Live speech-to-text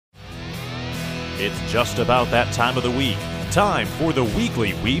It's just about that time of the week. Time for the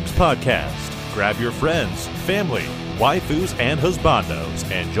Weekly Weebs Podcast. Grab your friends, family, waifus, and husbandos,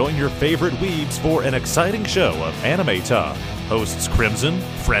 and join your favorite weebs for an exciting show of anime talk. Hosts Crimson,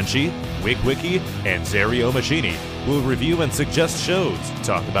 Frenchie, WigWiki, and Zario Machini will review and suggest shows,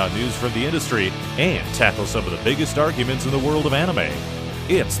 talk about news from the industry, and tackle some of the biggest arguments in the world of anime.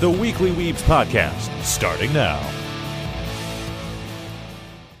 It's the Weekly Weebs Podcast, starting now.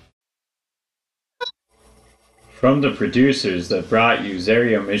 From the producers that brought you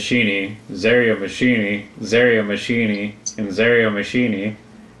Zario Machini, Zario Machini, Zario Machini, and Zario Machini,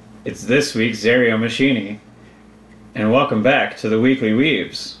 it's this week's Zario Machini. And welcome back to the Weekly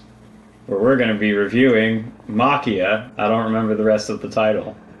Weebs, where we're going to be reviewing Maquia. I don't remember the rest of the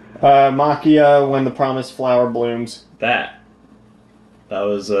title. Maquia, When the Promised Flower Blooms. That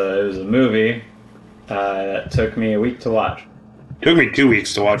was it was a movie that took me a week to watch. Took me 2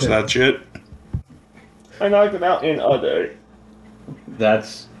 weeks to watch that shit. I knocked it out in a day.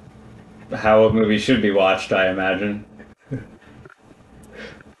 That's how a movie should be watched, I imagine.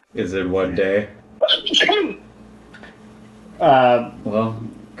 Is it one day? Well,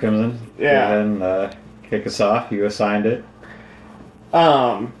 Crimson, yeah. Go ahead and kick us off. You assigned it.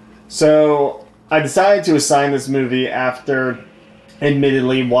 So I decided to assign this movie after,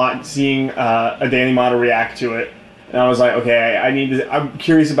 admittedly, seeing a Danny Mata react to it. And I was like, okay, I'm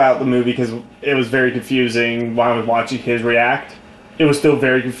curious about the movie because it was very confusing while I was watching his react. It was still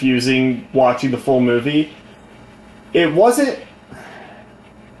very confusing watching the full movie. It wasn't...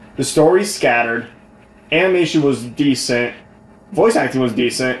 The story's scattered. Animation was decent. Voice acting was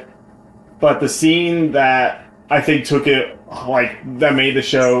decent. But the scene that I think took it, that made the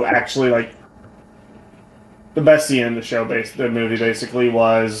show actually, the best scene in the movie basically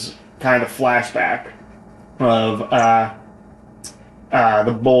was kind of flashback of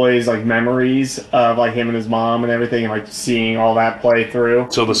the boys' memories of him and his mom and everything, and seeing all that play through.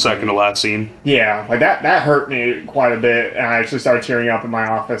 So the second to last scene. Yeah, that hurt me quite a bit, and I actually started tearing up in my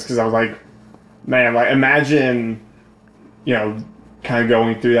office because I was like, man, imagine, kind of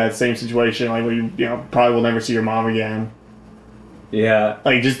going through that same situation, where you probably will never see your mom again. Yeah.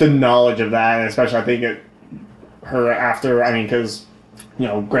 Just the knowledge of that, and especially I think her after, because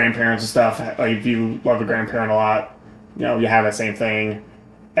grandparents and stuff, if you love a grandparent a lot, you have that same thing.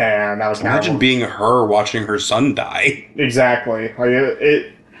 And that was imagine being her watching her son die. Exactly.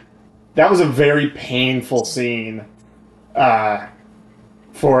 That was a very painful scene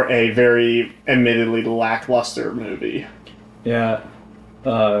for a very admittedly lackluster movie. Yeah.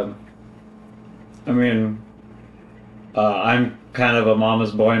 I'm kind of a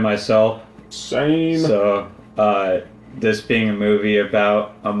mama's boy myself. Same. So, this being a movie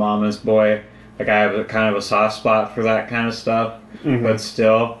about a mama's boy, I have a kind of a soft spot for that kind of stuff. Mm-hmm. But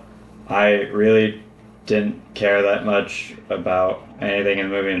still, I really didn't care that much about anything in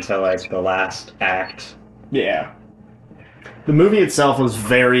the movie until the last act. Yeah. The movie itself was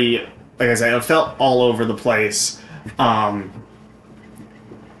very, like I said, it felt all over the place.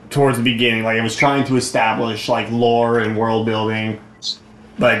 Towards the beginning, it was trying to establish lore and world building,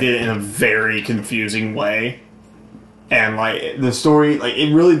 but it did it in a very confusing way. And the story,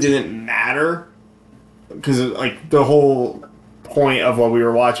 it really didn't matter because the whole point of what we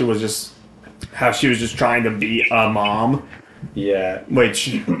were watching was just how she was just trying to be a mom. Yeah,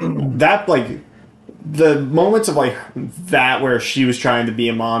 which that the moments of that where she was trying to be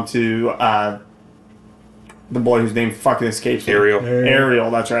a mom to the boy whose name fucking escapes me.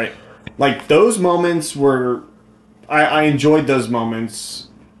 Ariel, that's right. Those moments were... I enjoyed those moments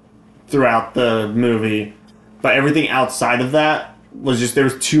throughout the movie, but everything outside of that was just... There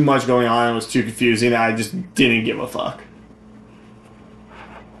was too much going on, it was too confusing, I just didn't give a fuck.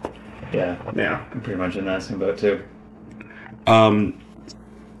 Yeah. I'm pretty much in that same boat, too.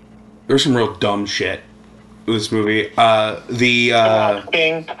 There's some real dumb shit in this movie.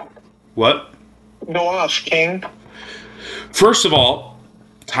 King. What? Go off, King. First of all,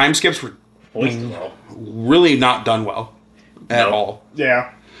 time skips were really not done well at all.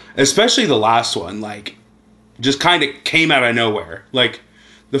 Yeah. Especially the last one, just kind of came out of nowhere.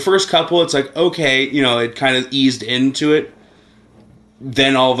 The first couple, it's okay, it kind of eased into it.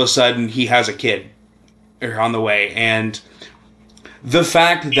 Then all of a sudden, he has a kid on the way. And the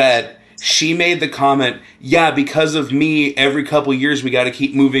fact that she made the comment, yeah, because of me, every couple years we got to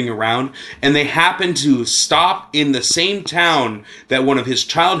keep moving around. And they happen to stop in the same town that one of his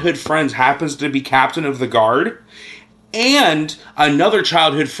childhood friends happens to be captain of the guard. And another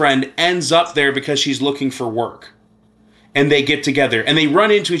childhood friend ends up there because she's looking for work. And they get together. And they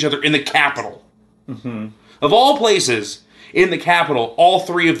run into each other in the capital. Mm-hmm. Of all places, in the capital, all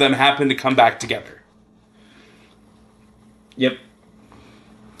three of them happen to come back together. Yep.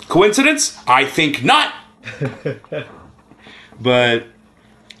 Coincidence? I think not. But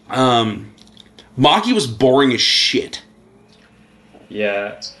Maki was boring as shit.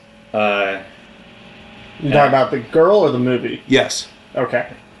 Yeah. You talking about the girl or the movie? Yes.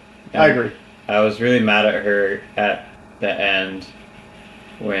 Okay. I agree. I was really mad at her at the end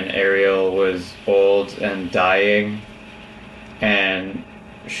when Ariel was old and dying, and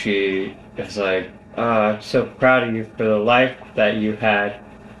she is like, "Oh, I'm so proud of you for the life that you had,"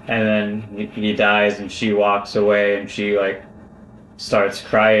 and then he dies, and she walks away, and she like starts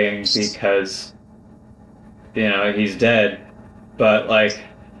crying because he's dead, but like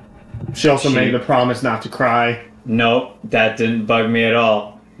She also made the promise not to cry. nope, that didn't bug me at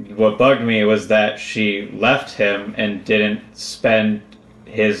all. What bugged me was that she left him and didn't spend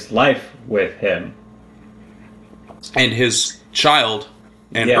his life with him. And his child.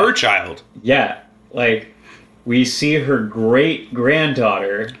 And Yeah. her child. Yeah, like, we see her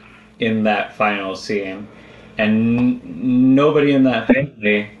great-granddaughter in that final scene, and nobody in that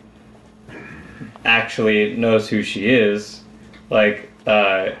family actually knows who she is. Like,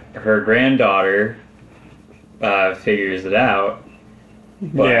 her granddaughter figures it out.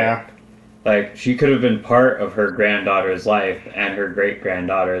 But, Yeah. like, she could have been part of her granddaughter's life and her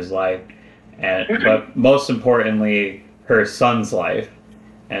great-granddaughter's life, but most importantly, her son's life,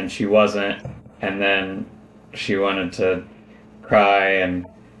 and she wasn't, and then she wanted to cry, and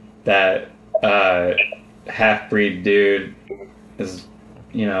that half-breed dude is,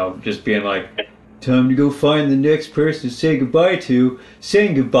 just being like, time to go find the next person to say goodbye to.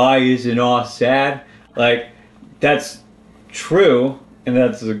 Saying goodbye isn't all sad. Like, that's true, and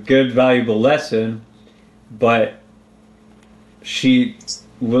that's a good, valuable lesson, but she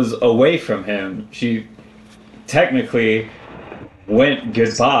was away from him. She technically went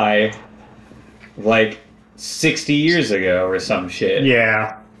goodbye like 60 years ago or some shit.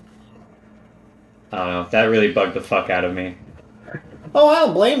 Yeah. I don't know. That really bugged the fuck out of me. Oh, I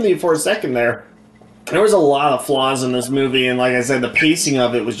don't blame you for a second there. There was a lot of flaws in this movie, and like I said, the pacing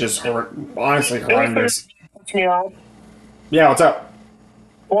of it was just honestly horrendous. Pissed me off Yeah, what's up?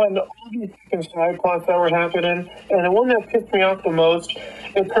 when all these fucking side plots that were happening, and the one that pissed me off the most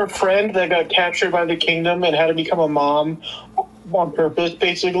is her friend that got captured by the kingdom and had to become a mom on purpose,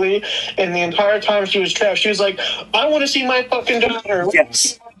 basically. And the entire time she was trapped, she was like, "I want to see my fucking daughter.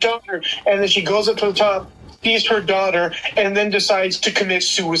 Yes. Daughter." And then she goes up to the top, sees her daughter, and then decides to commit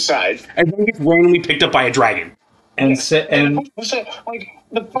suicide. And then gets randomly picked up by a dragon. And Like,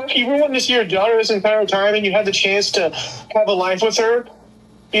 the fuck, you wanted to see your daughter this entire time, and you had the chance to have a life with her.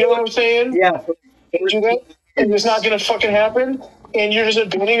 You know what I'm saying? Yeah. Do that, and it's not gonna fucking happen. And you're just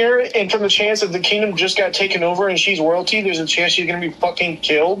abandoning her, and from the chance that the kingdom just got taken over and she's royalty, there's a chance she's gonna be fucking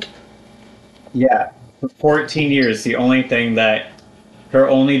killed. yeah, for 14 years, the only thing that her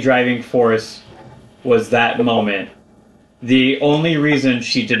only driving force was that moment. The only reason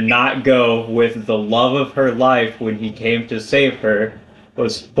she did not go with the love of her life when he came to save her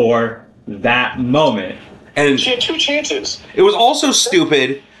was for that moment. And She had two chances. it was also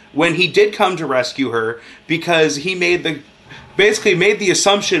stupid when he did come to rescue her because he basically made the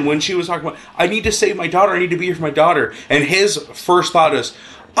assumption when she was talking about, I need to save my daughter, I need to be here for my daughter. And his first thought is,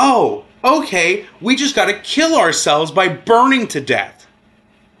 oh, okay, we just gotta kill ourselves by burning to death.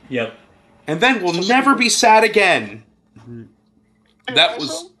 Yep. And then we'll never be sad again. That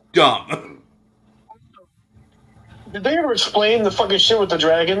was dumb. Did they ever explain the fucking shit with the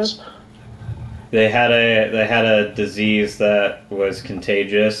dragons? They had a disease that was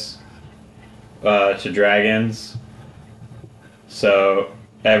contagious to dragons. So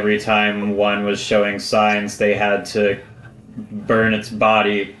every time one was showing signs, they had to burn its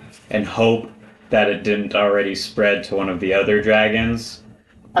body and hope that it didn't already spread to one of the other dragons.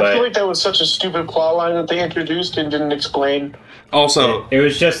 I feel like that was such a stupid plotline that they introduced and didn't explain. Also, it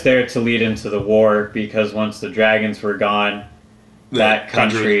was just there to lead into the war, because once the dragons were gone, that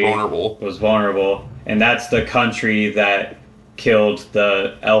country was vulnerable. And that's the country that killed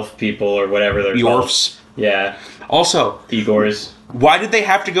the elf people or whatever they're called. Eorfs. Yeah. Also, Igors. why did they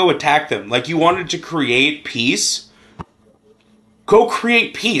have to go attack them? Like, you wanted to create peace? Go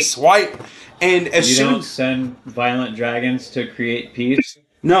create peace. Why? And as You soon don't send violent dragons to create peace?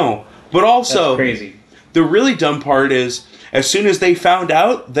 No. But also, That's crazy. the really dumb part is, as soon as they found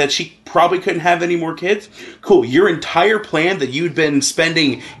out that she probably couldn't have any more kids, cool, your entire plan that you'd been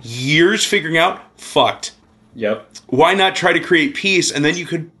spending years figuring out, fucked. Yep. Why not try to create peace, and then you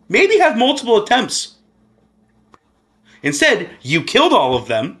could maybe have multiple attempts? Instead, you killed all of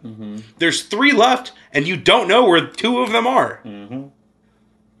them. There's 3 left, and you don't know where 2 of them are.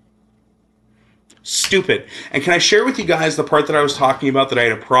 Stupid. And can I share with you guys the part that I was talking about that I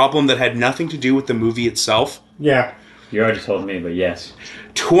had a problem that had nothing to do with the movie itself? Yeah. You already told me, but yes.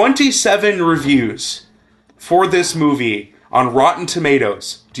 27 reviews for this movie on Rotten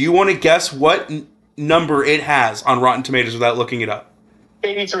Tomatoes. Do you want to guess what number it has on Rotten Tomatoes without looking it up?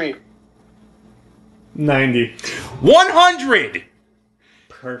 83. 90. 100!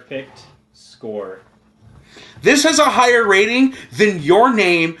 Perfect score. This has a higher rating than Your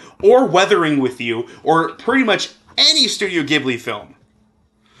Name or Weathering With You or pretty much any Studio Ghibli film.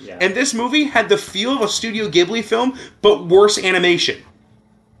 Yeah. And this movie had the feel of a Studio Ghibli film, but worse animation.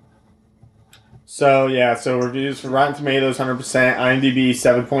 So, yeah, so reviews for Rotten Tomatoes, 100%. IMDb,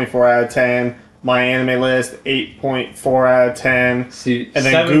 7.4 out of 10. My Anime List, 8.4 out of 10. See, and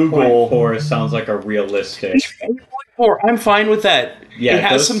then Google. 7.4 sounds like a realistic. 8.4, I'm fine with that. Yeah, it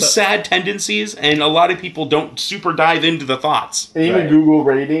has those some sad tendencies, and a lot of people don't super dive into the thoughts. And even Right. Google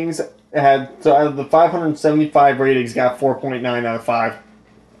ratings had, so out of the 575 ratings, got 4.9 out of 5.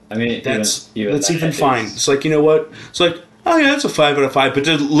 I mean, That's even that fine. is- It's like, you know what? It's like, oh yeah, that's a 5 out of 5. But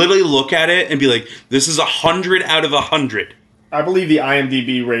to literally look at it and be like, this is 100 out of 100. I believe the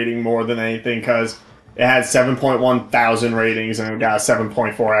IMDb rating more than anything because it had 7.1 thousand ratings and it got a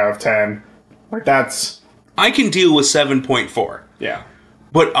 7.4 out of 10. Like, that's, I can deal with 7.4. yeah.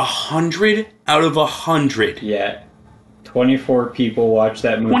 But 100 out of 100. Yeah. 24 people watched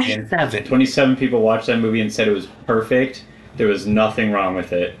that movie. 27. 27 people watched that movie and said it was perfect. There was nothing wrong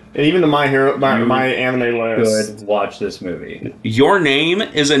with it. And even the My You Anime List. Good. Watch this movie. Your Name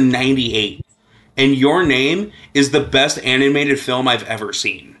is a 98. And Your Name is the best animated film I've ever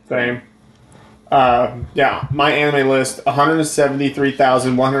seen. Same. Yeah, My Anime List,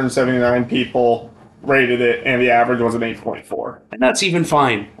 173,179 people rated it, and the average was an 8.4. And that's even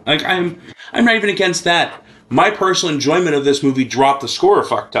fine. Like, I'm not even against that. My personal enjoyment of this movie dropped the score a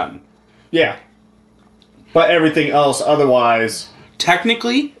fuck ton. Yeah. But everything else, otherwise,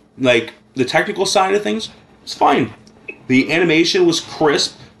 Technically, like, the technical side of things, it's fine. The animation was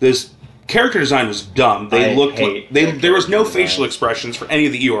crisp. This character design was dumb. They I looked hate like, there was no character design. facial expressions for any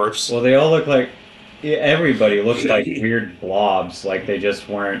of the Eorfs. Well, they all look like. Everybody looks like weird blobs. Like they just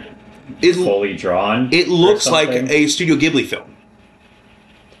weren't It, fully drawn. it or looks like something. a Studio Ghibli film.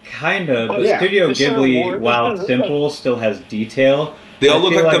 Kind of, but yeah. Studio It's not Ghibli, more- while simple, still has detail. They all I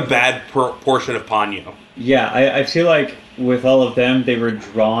look feel like the bad portion of Ponyo. Yeah, I feel like with all of them, they were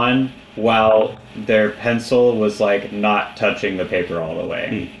drawn while their pencil was like not touching the paper all the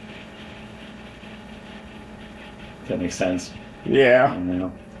way. If that makes sense. I yeah. don't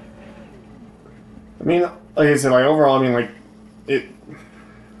know. I mean, like I said, like overall, I mean, like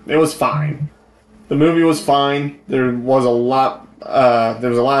it was fine. The movie was fine. There was a lot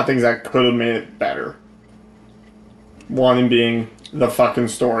of things that could have made it better. One being the fucking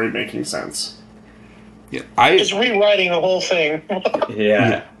story making sense. Yeah, Just rewriting the whole thing.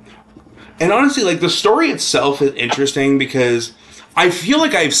 Yeah. And honestly, like, the story itself is interesting because I feel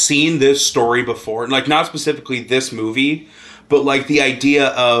like I've seen this story before. Like, not specifically this movie, but, like, the idea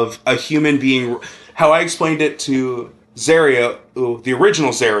of a human being... How I explained it to Zario, the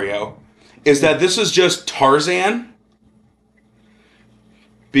original Zario, is that this is just Tarzan,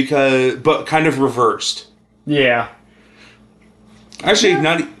 but kind of reversed. Yeah. Actually,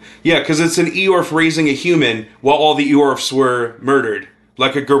 not... Yeah, because it's an Eorf raising a human while all the Eorfs were murdered.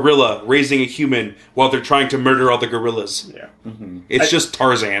 Like a gorilla raising a human while they're trying to murder all the gorillas. Yeah. It's just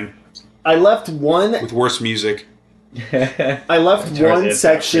Tarzan I left one with worse music. I left Tarzan's one actually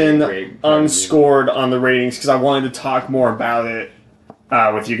section a great unscored on the ratings because I wanted to talk more about it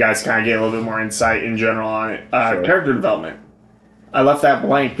with you guys, kind of get a little bit more insight in general on it. Sure. Character development. I left that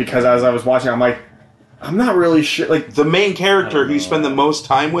blank because as I was watching, I'm like, I'm not really sure. Like, The main character who you spend the most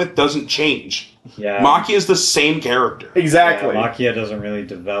time with doesn't change. Yeah. Maki is the same character. exactly. Makia doesn't really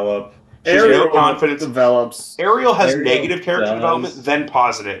develop. She's Ariel no confidence. develops. Ariel has Ariel negative character does. development, then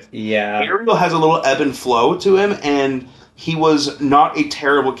positive. Yeah. Ariel has a little ebb and flow to him, and he was not a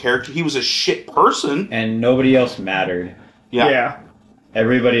terrible character. He was a shit person. And nobody else mattered. Yeah.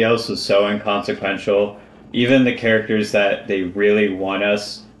 Everybody else was so inconsequential. Even the characters that they really want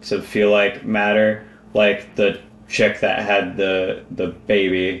us to feel like matter, like the chick that had the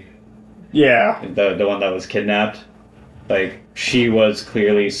baby, Yeah. the one that was kidnapped, like she was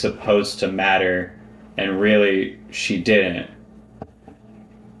clearly supposed to matter, and really she didn't.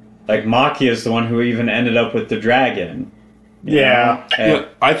 Like Maki is the one who even ended up with the dragon. you Yeah. know? And- Yeah,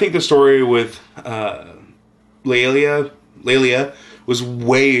 I think the story with Lelia was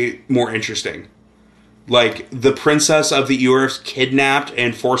way more interesting. Like, the princess of the Earth's kidnapped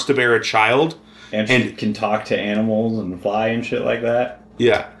and forced to bear a child. And she can talk to animals and fly and shit like that.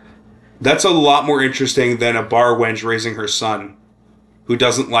 Yeah. That's a lot more interesting than a bar wench raising her son, who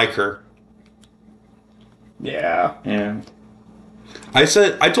doesn't like her. Yeah. Yeah. I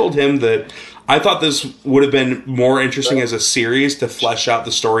told him that I thought this would have been more interesting as a series to flesh out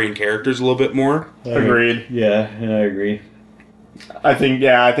the story and characters a little bit more. Agreed. Yeah, and I agree. I think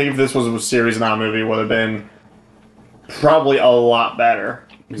if this was a series, not a movie, it would have been probably a lot better.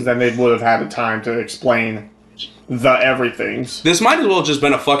 Because then they would have had the time to explain the everythings. This might as well have just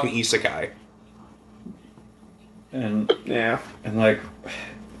been a fucking isekai. And Yeah. and like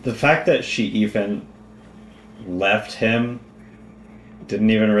the fact that she even left him didn't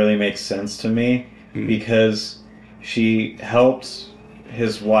even really make sense to me because she helped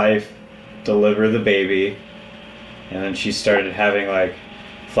his wife deliver the baby, and then she started having like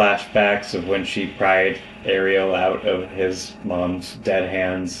flashbacks of when she pried Ariel out of his mom's dead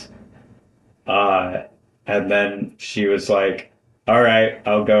hands. And then she was like, all right,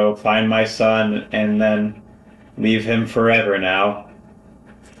 I'll go find my son and then leave him forever now.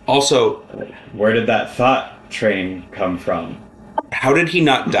 Also, Where did that thought train come from? how did he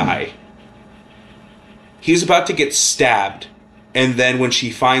not die? He's about to get stabbed, and then when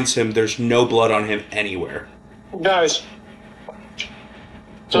she finds him, there's no blood on him anywhere. Guys,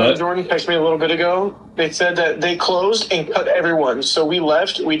 so What? Jordan texted me a little bit ago. They said that they closed and cut everyone. So we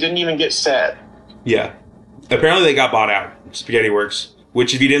left. We didn't even get sad. Yeah. Apparently they got bought out. Spaghetti Works.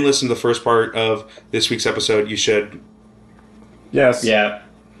 Which, if you didn't listen to the first part of this week's episode, you should. Yes. Yeah.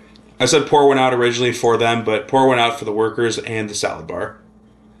 I said pour one out originally for them, but pour one out for the workers and the salad bar.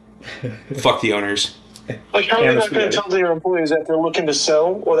 Fuck the owners. Like, how are And they the not going to spaghetti. tell their employees that they're looking to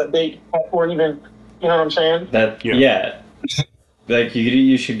sell or that they weren't even, you know what I'm saying? That Yeah. yeah. Like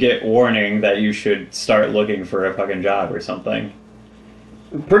you should get warning that you should start looking for a fucking job or something.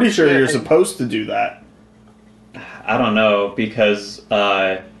 I'm pretty sure you're supposed to do that. I don't know because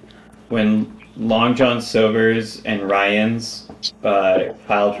when Long John Silver's and Ryan's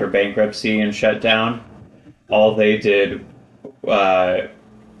filed for bankruptcy and shut down, all they did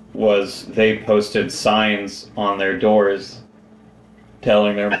was they posted signs on their doors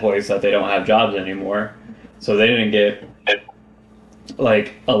telling their employees that they don't have jobs anymore. So they didn't get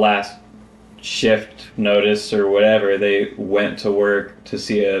like a last shift notice or whatever. They went to work to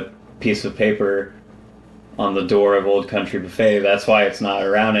see a piece of paper on the door of Old Country Buffet. That's why it's not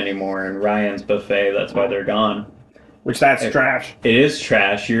around anymore. And Ryan's Buffet, that's why they're gone. Which that's trash. It is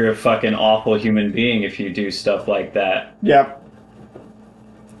trash. You're a fucking awful human being if you do stuff like that. Yep.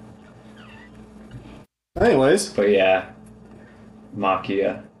 Anyways. But yeah,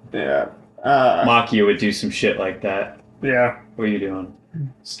 Makia. Yeah. Makia would do some shit like that. Yeah. What are you doing?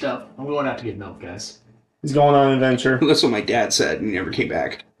 Stuff. I'm going out to get milk, guys. He's going on an adventure. That's what my dad said, and he never came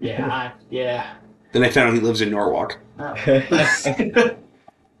back. Yeah, yeah. Then I found out he lives in Norwalk. Oh.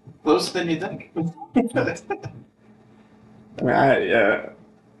 Closer than you think. I mean,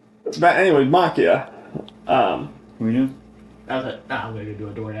 but anyway, Makia. We know. I was like, I'm going to do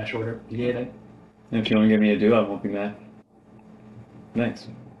a DoorDash order. You get anything? If you want to give me a do, I won't be mad. Thanks.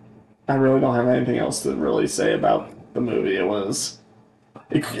 I really don't have anything else to really say about the movie.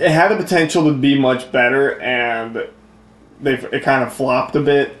 It had the potential to be much better, and it kind of flopped a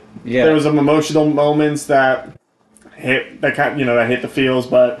bit. Yeah. There was some emotional moments that hit the feels,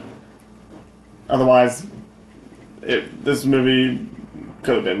 but otherwise, this movie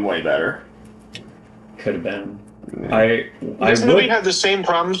could have been way better. Could have been. Yeah. This movie had the same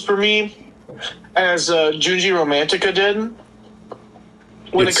problems for me as Junji Romantica did.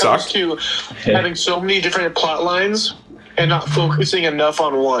 When it comes sucked. to having so many different plot lines and not focusing enough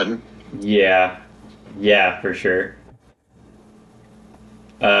on one. Yeah, for sure.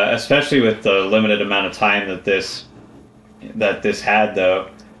 Especially with the limited amount of time that this had, though,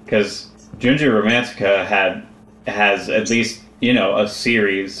 because Junji Romantica has at least a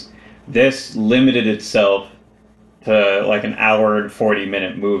series. This limited itself to like an hour and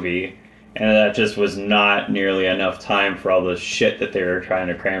 40-minute movie, and that just was not nearly enough time for all the shit that they were trying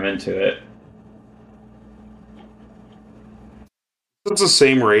to cram into it. It's the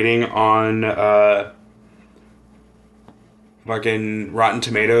same rating on fucking Rotten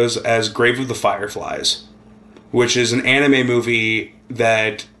Tomatoes as Grave of the Fireflies, which is an anime movie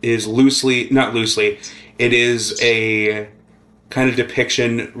that is not loosely, it is a kind of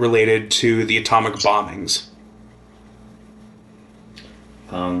depiction related to the atomic bombings.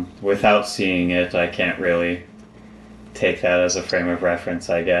 Without seeing it, I can't really take that as a frame of reference,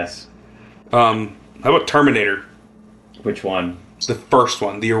 I guess. How about Terminator? Which one? The first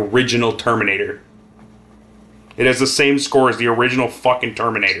one, the original Terminator. It has the same score as the original fucking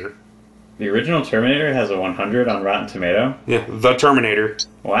Terminator. The original Terminator has a 100 on Rotten Tomato. Yeah, The Terminator.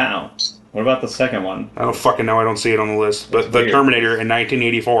 Wow. What about the second one? I don't fucking know. I don't see it on the list. But That's The weird. Terminator in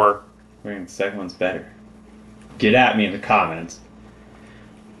 1984. I mean, the second one's better. Get at me in the comments.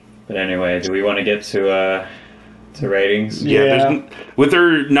 But anyway, do we want to get to ratings? Yeah. Yeah. With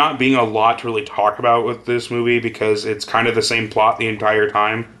there not being a lot to really talk about with this movie because it's kind of the same plot the entire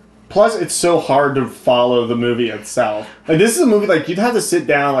time. Plus, it's so hard to follow the movie itself. Like, this is a movie, like, you'd have to sit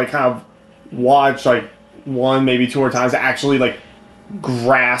down, like, kind of watch, like, one, maybe two more times to actually, like,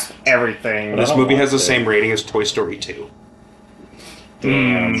 grasp everything. This don't movie want has the to. same rating as Toy Story 2.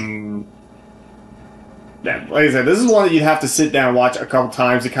 Damn. Yeah, like I said, this is one that you'd have to sit down and watch a couple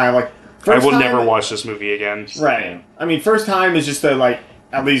times to kind of, like... I first will time- never watch this movie again. Right. I mean, first time is just to, like,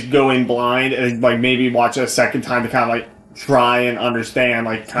 at least go in blind and, like, maybe watch it a second time to kind of, like, try and understand,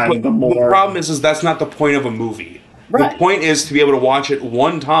 like, kind of But the more... the problem is that's not the point of a movie. Right. The point is to be able to watch it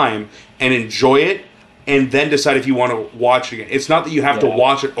one time and enjoy it and then decide if you want to watch it again. It's not that you have to Yeah.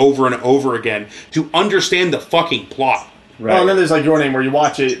 watch it over and over again to understand the fucking plot. Right. Oh, and then there's, like, Your Name, where you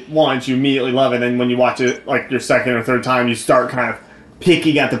watch it once, you immediately love it, and when you watch it, like, your second or third time, you start kind of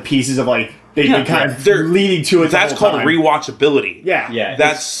picking at the pieces of, like, they've been kind of they're- leading to it the That's whole called time. rewatchability. Yeah. Yeah,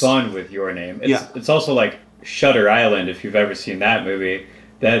 That's- it's fun with Your Name. It's, Yeah. it's also like Shutter Island, if you've ever seen that movie.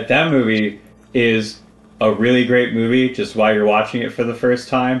 That movie is a really great movie just while you're watching it for the first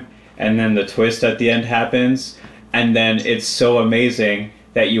time, and then the twist at the end happens, and then it's so amazing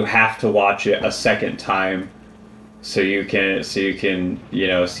that you have to watch it a second time so you can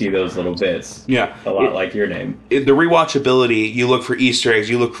see those little bits. Yeah. A lot like Your Name. The rewatchability, you look for Easter eggs,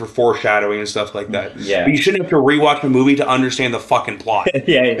 you look for foreshadowing and stuff like that. Yeah. But you shouldn't have to rewatch a movie to understand the fucking plot.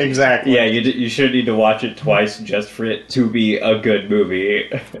 Yeah, Exactly. Yeah, you should need to watch it twice just for it to be a good movie.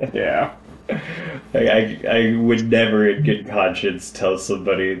 Yeah. Like, I would never in good conscience tell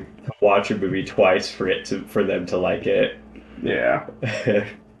somebody to watch a movie twice for them to like it. Yeah.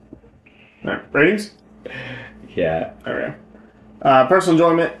 Alright, ratings? Yeah. Okay. Personal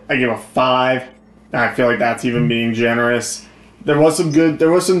enjoyment, I give a 5. I feel like that's even being generous. There was some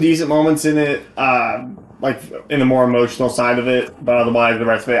decent moments in it, like in the more emotional side of it, but otherwise the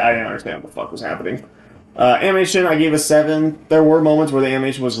rest of it, I didn't understand what the fuck was happening. Animation, I gave a 7. There were moments where the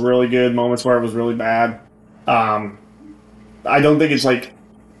animation was really good, moments where it was really bad. I don't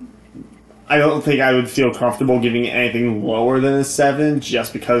think I would feel comfortable giving it anything lower than a 7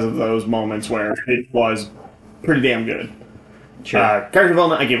 just because of those moments where it was pretty damn good. Sure. Character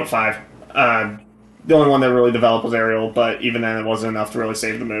development, I gave a 5. The only one that really developed was Ariel, but even then it wasn't enough to really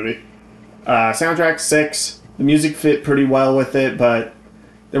save the movie. Soundtrack, 6. The music fit pretty well with it, but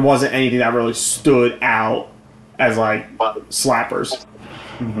there wasn't anything that really stood out as, like, slappers.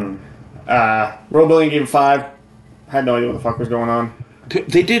 World building, gave a 5. Had no idea what the fuck was going on.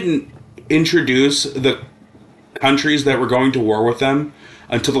 They didn't introduce the countries that were going to war with them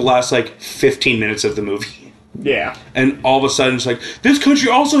until the last, 15 minutes of the movie. Yeah. And all of a sudden it's like, this country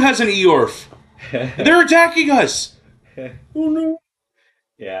also has an Eorf. They're attacking us. Oh no.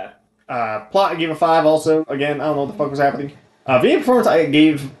 Yeah. Plot, I gave a 5 also. Again, I don't know what the fuck was happening. Video performance, I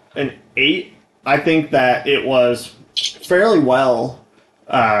gave an 8. I think that it was fairly well,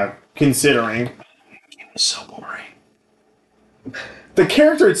 considering. So boring. The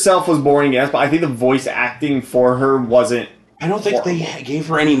character itself was boring, yes, but I think the voice acting for her wasn't. I don't think they gave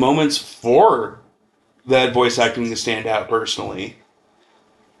her any moments for that voice acting to stand out personally.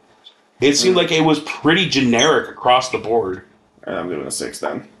 It seemed like it was pretty generic across the board. Alright, I'm giving a 6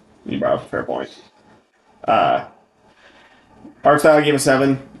 then. You brought up a fair point. Art style, I gave a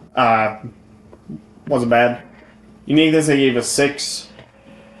 7. Wasn't bad. Uniqueness, I gave a 6.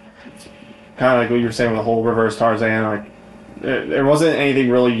 Kind of like what you were saying with the whole reverse Tarzan. Like, there wasn't anything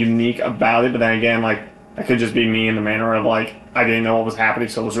really unique about it, but then again, like, that could just be me in the manner of, like, I didn't know what was happening,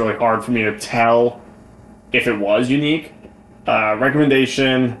 so it was really hard for me to tell if it was unique.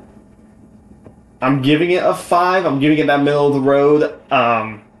 Recommendation, I'm giving it a 5. I'm giving it that middle of the road.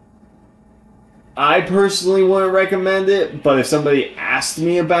 I personally wouldn't recommend it, but if somebody asked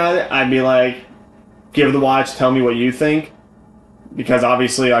me about it, I'd be like, give it a watch, tell me what you think. Because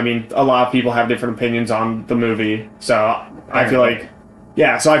obviously, I mean, a lot of people have different opinions on the movie, so I feel like,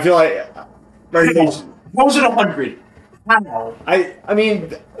 yeah, so I feel like, What was it 100? I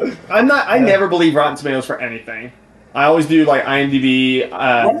mean, I never believe Rotten Tomatoes for anything. I always do, like, IMDb,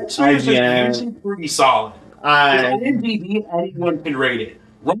 IGN. Pretty solid. IMDb, anyone can rate it.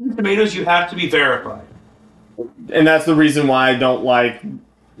 Rotten Tomatoes, you have to be verified. And that's the reason why I don't like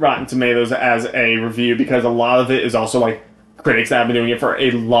Rotten Tomatoes as a review, because a lot of it is also, like, critics that have been doing it for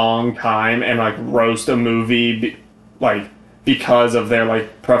a long time and like roast a movie because of their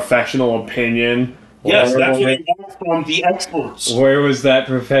like professional opinion. Yes, that's what we want from the experts. Where was that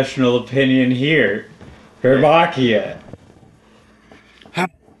professional opinion here? Herbakia.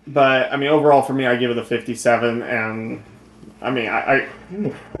 But I mean, overall for me, I give it a 57, and I mean, I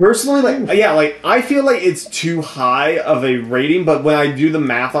personally I feel like it's too high of a rating. But when I do the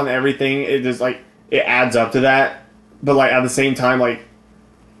math on everything, it just like it adds up to that. But like at the same time, I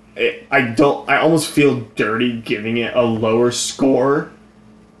almost feel dirty giving it a lower score.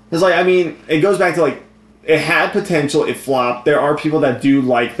 Because like I mean, it goes back to like it had potential, it flopped. There are people that do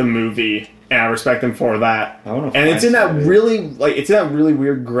like the movie, and I respect them for that. And it's in that really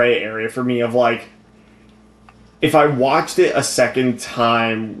weird gray area for me of like, if I watched it a second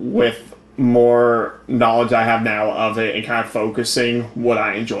time with more knowledge I have now of it and kind of focusing, would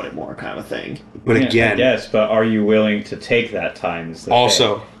I enjoy it more kind of thing. But again... Yes, but are you willing to take that time?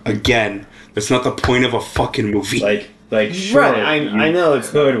 Also, again, that's not the point of a fucking movie. Sure, right, I know you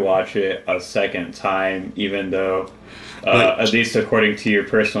could watch it a second time, even though, at least according to your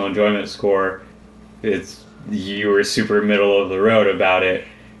personal enjoyment score, you were super middle of the road about it.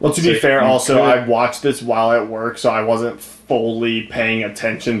 Well, to be fair, also, I watched this while at work, so I wasn't fully paying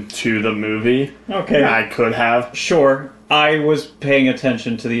attention to the movie. Okay. I could have. Sure, I was paying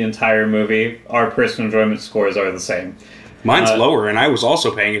attention to the entire movie. Our personal enjoyment scores are the same. Mine's lower, and I was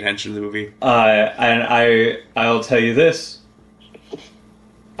also paying attention to the movie. And I'll tell you this: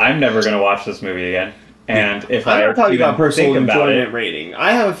 I'm never going to watch this movie again. And if I'm not talking about personal enjoyment it, rating.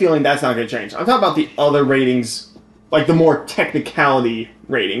 I have a feeling that's not going to change. I'm talking about the other ratings, like the more technicality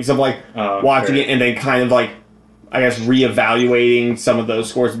ratings of like watching it and then kind of like, I guess, reevaluating some of those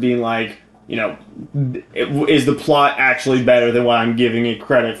scores, being like, you know, is the plot actually better than what I'm giving it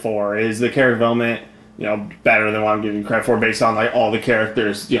credit for? Is the character development, you know, better than what I'm giving credit for based on like all the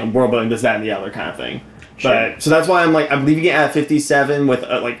characters, you know, world building, this, that, and the other kind of thing. Sure. But so that's why I'm leaving it at 57 with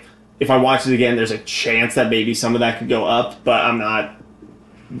like, if I watch it again, there's a chance that maybe some of that could go up, but I'm not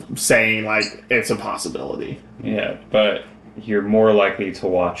saying like it's a possibility. Yeah, but you're more likely to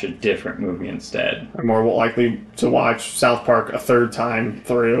watch a different movie instead. I'm more likely to watch South Park a third time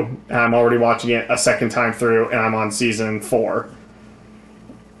through, and I'm already watching it a second time through, and I'm on season 4.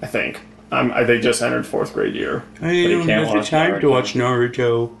 I think. They just entered 4th grade year. I don't have the time to watch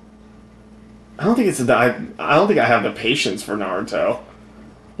Naruto. I don't think I don't think I have the patience for Naruto.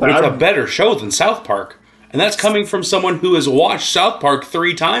 But it's a better show than South Park. And that's coming from someone who has watched South Park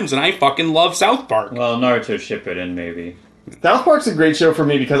 3 times, and I fucking love South Park. Well, Naruto Shippuden, maybe. South Park's a great show for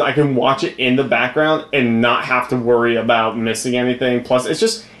me because I can watch it in the background and not have to worry about missing anything. Plus,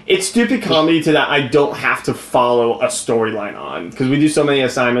 it's stupid comedy to that I don't have to follow a storyline on. Because we do so many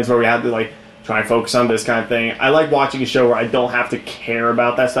assignments where we have to, like, try and focus on this kind of thing. I like watching a show where I don't have to care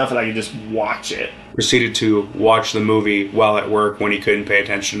about that stuff and I can just watch it. Proceeded to watch the movie while at work when he couldn't pay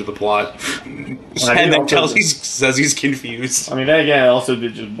attention to the plot. And then says he's confused. I mean, then again, it also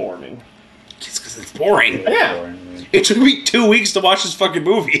did just bore me. It's because it's boring. Yeah. It took me 2 weeks to watch this fucking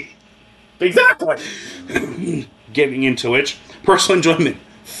movie. Exactly. Getting into it. Personal enjoyment,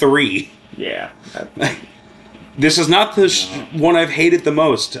 3. Yeah. This is not the one I've hated the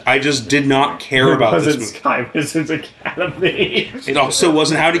most. I just did not care about this movie. Sky Wizards Academy. It also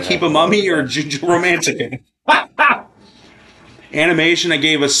wasn't How to Keep a Mummy or Romantic. Animation, I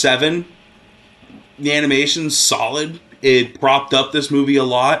gave a 7. The animation's solid. It propped up this movie a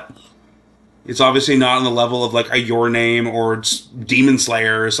lot. It's obviously not on the level of like a Your Name or Demon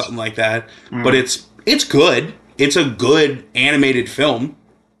Slayer or something like that. But it's good. It's a good animated film.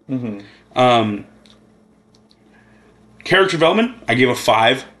 Mm-hmm. Character development, I gave a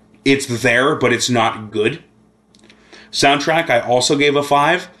 5. It's there, but it's not good. Soundtrack, I also gave a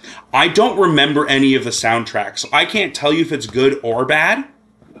 5. I don't remember any of the soundtracks, so I can't tell you if it's good or bad.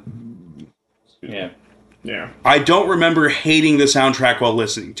 Yeah. I don't remember hating the soundtrack while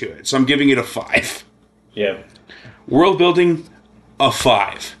listening to it, so I'm giving it a 5. Yeah. World building, a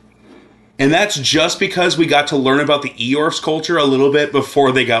 5. And that's just because we got to learn about the Eorf's culture a little bit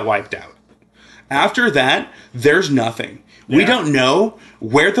before they got wiped out. After that, there's nothing. Yeah. We don't know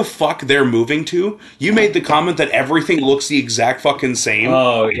where the fuck they're moving to. You made the comment that everything looks the exact fucking same.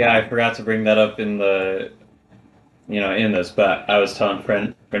 Oh, yeah, I forgot to bring that up in this, but I was telling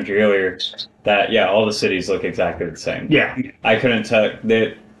Frenchie earlier that, yeah, all the cities look exactly the same. Yeah. I couldn't tell.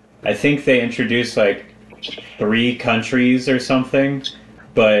 I think they introduced, 3 countries or something,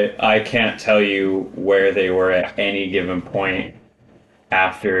 but I can't tell you where they were at any given point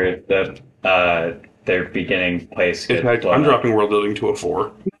after their beginning place. In fact, I'm dropping world building to a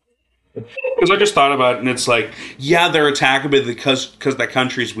 4. Because I just thought about it, and it's like, yeah, they're attacking because that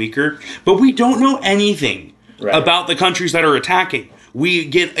country's weaker, but we don't know anything about the countries that are attacking. We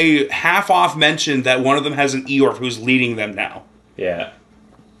get a half-off mention that one of them has an Eorf who's leading them now. Yeah.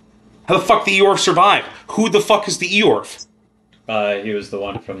 How the fuck the Eorf survive? Who the fuck is the Eorf? He was the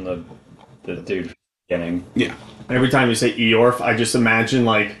one from the dude from the beginning. Yeah. Every time you say Eorf, I just imagine,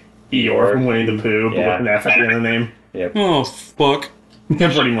 like, Eeyore from Winnie the Pooh, but with an F at the end of the name. Yep. Oh, fuck.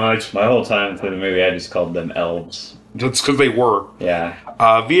 Yeah, pretty much. My whole time through the movie, I just called them elves. That's because they were. Yeah.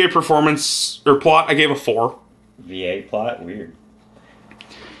 VA performance, or plot, I gave a 4. VA plot? Weird.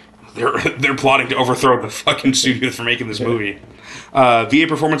 They're plotting to overthrow the fucking studio for making this movie. VA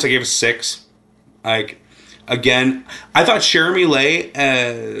performance, I gave a 6. Like, again, I thought Jeremy Lay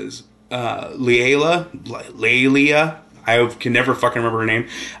as Lelia, I can never fucking remember her name.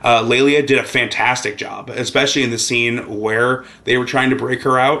 Lelia did a fantastic job, especially in the scene where they were trying to break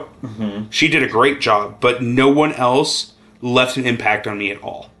her out. Mm-hmm. She did a great job, but no one else left an impact on me at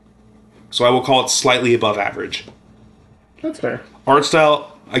all. So I will call it slightly above average. That's fair. Art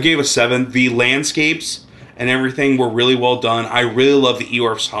style, I gave a 7. The landscapes and everything were really well done. I really love the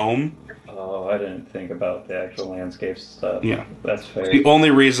Eorf's home. Oh, I didn't think about the actual landscape stuff. Yeah. That's fair. The only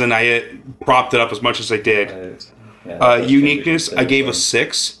reason I propped it up as much as I did. Uniqueness, I gave a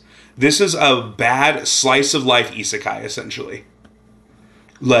 6. This is a bad slice of life isekai, essentially.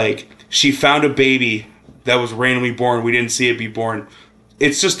 Like, she found a baby that was randomly born. We didn't see it be born.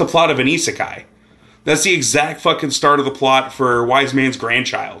 It's just the plot of an isekai. That's the exact fucking start of the plot for Wise Man's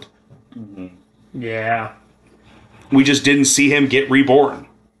Grandchild. Mm-hmm. Yeah. We just didn't see him get reborn.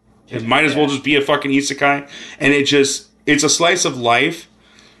 It might as well just be a fucking isekai. And it's a slice of life,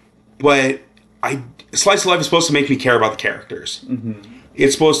 but slice of life is supposed to make me care about the characters. Mm-hmm.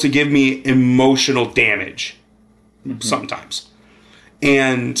 It's supposed to give me emotional damage sometimes.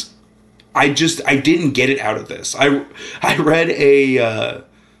 And I didn't get it out of this. I read a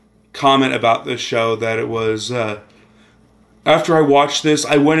comment about this show that it was, after I watched this,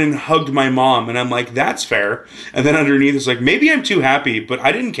 I went and hugged my mom, and I'm like, that's fair. And then underneath it's like, maybe I'm too happy, but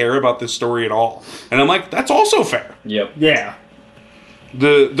I didn't care about this story at all. And I'm like, that's also fair. Yep. Yeah.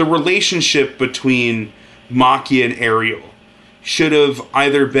 The relationship between Maki and Ariel should have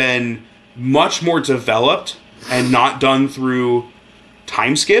either been much more developed and not done through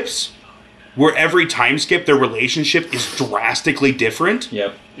time skips, where every time skip their relationship is drastically different.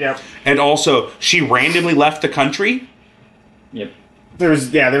 Yep. And also, she randomly left the country. Yep. There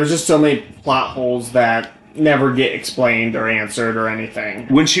was just so many plot holes that never get explained or answered or anything.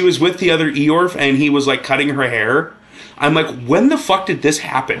 When she was with the other Eorf and he was like cutting her hair, I'm like, when the fuck did this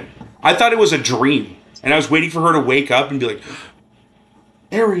happen? I thought it was a dream. And I was waiting for her to wake up and be like,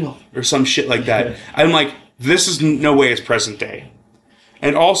 Ariel, or some shit like that. I'm like, this is no way it's present day.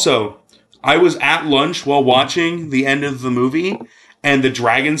 And also, I was at lunch while watching the end of the movie, and the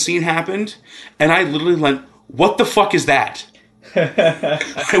dragon scene happened, and I literally went, what the fuck is that?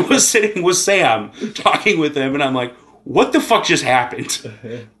 I was sitting with Sam, talking with him, and I'm like, what the fuck just happened?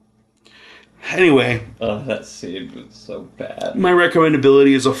 Anyway. Oh, that scene was so bad. My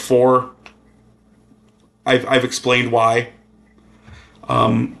recommendability is a 4. I've explained why.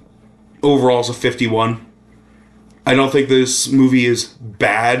 Overall, it's a 51. I don't think this movie is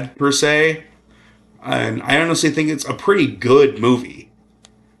bad, per se. And I honestly think it's a pretty good movie.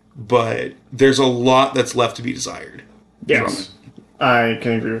 But there's a lot that's left to be desired. Yes. I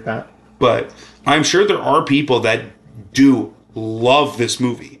can agree with that. But I'm sure there are people that do love this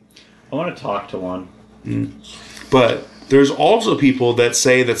movie. I want to talk to one. But there's also people that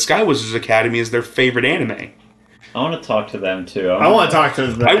say that Sky Wizards Academy is their favorite anime. I want to talk to them too. I want to talk to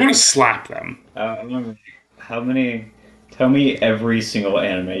them. I want to slap them. How many? Tell me every single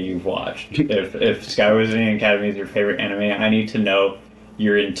anime you've watched. If Sky Wizards Academy is your favorite anime, I need to know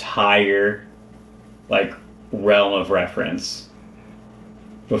your entire realm of reference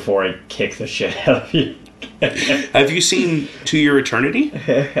before I kick the shit out of you. Have you seen To Your Eternity?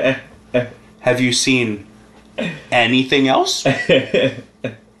 Have you seen anything else? Can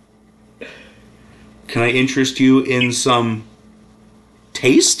I interest you in some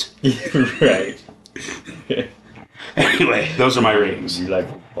taste? Right. Anyway, those are my ratings. You like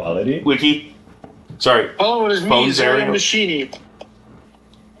quality? Wiki? Sorry. Oh, it is me, Phone's Zero area. Machini.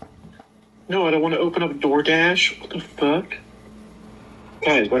 No, I don't want to open up DoorDash. What the fuck?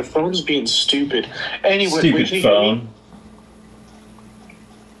 Guys, my phone's being stupid. Anyway, Stupid Wiki, phone.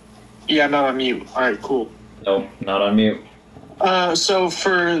 Yeah, I'm not on mute. Alright, cool. Nope, not on mute. So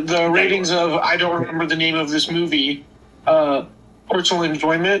for the ratings of, I don't remember the name of this movie, personal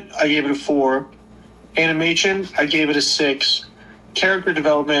enjoyment, I gave it a 4. Animation, I gave it a 6. Character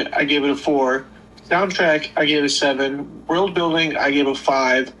development, I gave it a 4. Soundtrack, I gave it a 7. World building, I gave a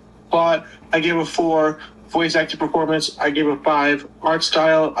 5. Plot, I gave a 4. Voice acting performance, I gave a 5. Art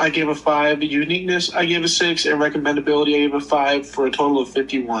style, I gave a 5. Uniqueness, I gave a 6. And recommendability, I gave a 5 for a total of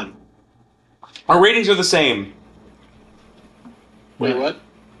 51. Our ratings are the same. Wait, what?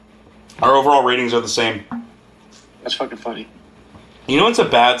 Our overall ratings are the same. That's fucking funny. You know, it's a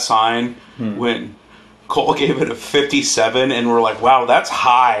bad sign when Cole gave it a 57 and we're like, wow, that's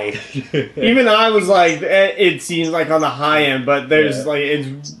high. Even I was like, it seems like on the high end, but there's like,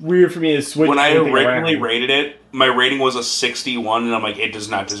 it's weird for me to switch. When I anything originally around. rated it, my rating was a 61 and I'm like, it does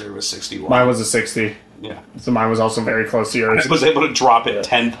not deserve a 61. Mine was a 60. Yeah. So mine was also very close to yours. I was able to drop it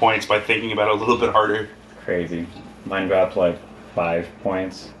 10 points by thinking about it a little bit harder. Crazy. Mine dropped like 5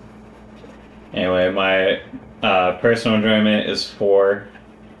 points. Anyway, my personal enjoyment is 4.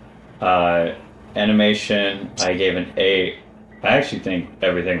 Animation, I gave an 8. I actually think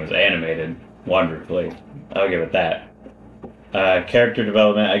everything was animated wonderfully. I'll give it that. Character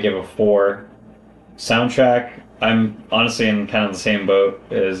development, I give a 4. Soundtrack, I'm honestly in kind of the same boat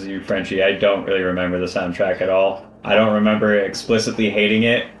as you, Frenchie. I don't really remember the soundtrack at all. I don't remember explicitly hating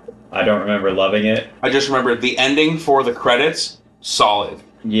it. I don't remember loving it. I just remember the ending for the credits, solid.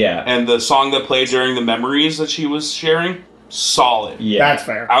 Yeah. And the song that played during the memories that she was sharing, solid. Yeah. That's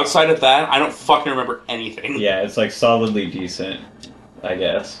fair. Outside of that, I don't fucking remember anything. Yeah, it's like solidly decent, I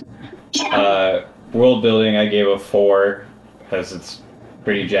guess. World building, I gave a 4 because it's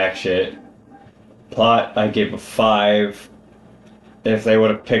pretty jack shit. Plot, I gave a 5. If they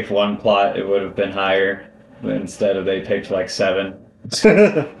would have picked one plot, it would have been higher. But instead of they picked like 7.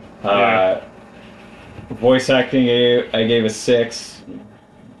 Yeah. Voice acting, I gave a 6.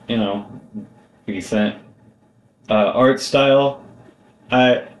 You know, decent. Art style,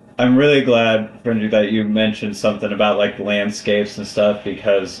 I'm really glad, Brendan, that you mentioned something about like landscapes and stuff,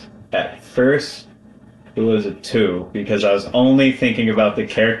 because at first it was a 2 because I was only thinking about the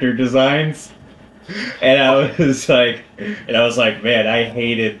character designs, and I was like, man, I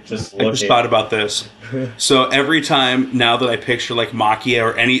hated just looking. I just thought about this. So every time now that I picture like Makia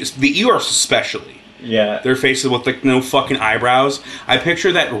or any the Eeyores especially, Yeah. their faces with like no fucking eyebrows, I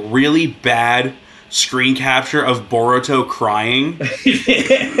picture that really bad screen capture of Boruto crying.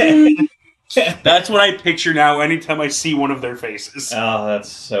 That's what I picture now anytime I see one of their faces. Oh, that's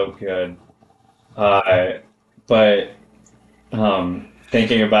so good. But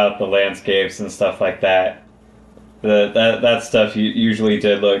thinking about the landscapes and stuff like that, that stuff usually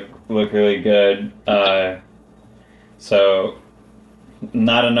did look really good. So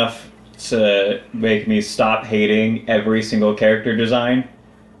not enough to make me stop hating every single character design.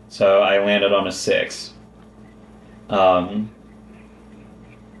 So I landed on a 6.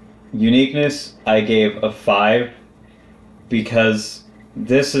 Uniqueness, I gave a 5 because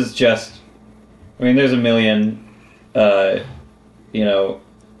this is just, I mean, there's a million,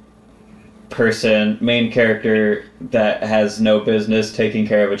 main character that has no business taking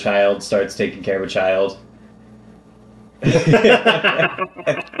care of a child starts taking care of a child. Am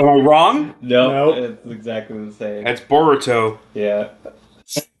I wrong? No, Nope. it's exactly the same. That's Boruto. Yeah.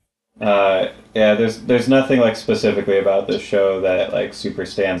 There's nothing like specifically about this show that like super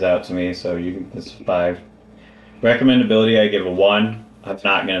stands out to me, so it's 5. Recommendability, I give a 1. I'm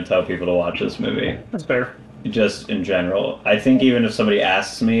not gonna tell people to watch this movie. That's fair. Just in general. I think even if somebody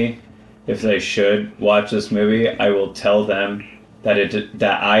asks me if they should watch this movie, I will tell them that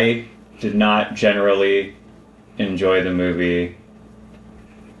I did not generally enjoy the movie.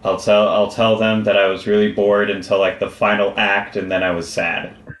 I'll tell them that I was really bored until like the final act, and then I was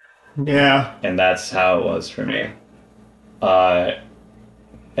sad. Yeah. And that's how it was for me.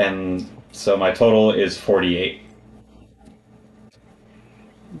 And so my total is 48.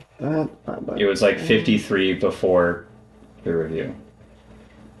 It was like 53 before the review.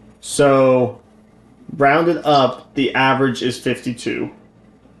 So, rounded up, the average is 52.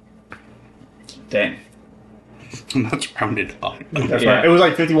 Dang. That's rounded up. That's Yeah. right. It was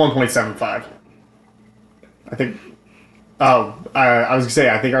like 51.75. I think. Oh, I was gonna say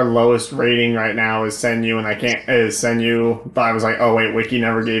I think our lowest rating right now is Senyu, and is Senyu. But I was like, oh wait, Wiki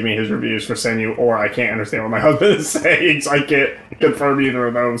never gave me his reviews for Senyu, or I can't understand what my husband is saying, so I can't confirm either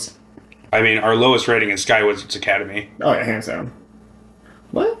of those. I mean, our lowest rating is Sky Wizards Academy. Oh yeah, hands down.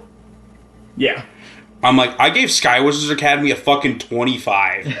 What? Yeah. I'm like, I gave Sky Wizards Academy a fucking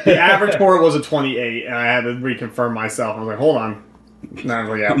 25. The average for it was a 28, and I had to reconfirm myself. I was like, hold on. And I was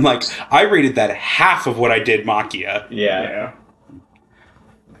like, yeah. I'm like, I rated that half of what I did Makia. Yeah.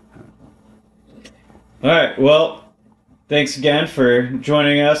 Yeah. Alright, well, thanks again for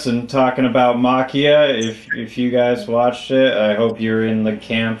joining us and talking about Maquia. If you guys watched it, I hope you're in the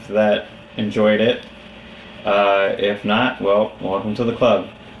camp that enjoyed it. If not, well, welcome to the club.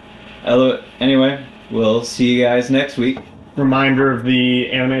 Anyway, we'll see you guys next week. Reminder of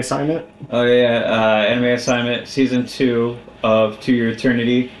the anime assignment. Oh yeah, anime assignment season 2 of To Your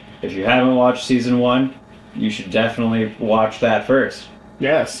Eternity. If you haven't watched season 1, you should definitely watch that first.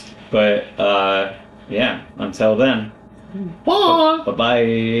 Yes. But yeah, until then. Bye.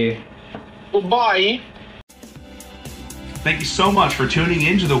 Bye-bye. Goodbye. Thank you so much for tuning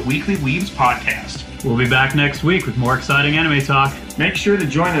in to the Weekly Weebs podcast. We'll be back next week with more exciting anime talk. Make sure to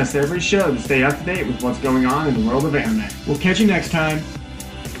join us every show to stay up to date with what's going on in the world of anime. We'll catch you next time.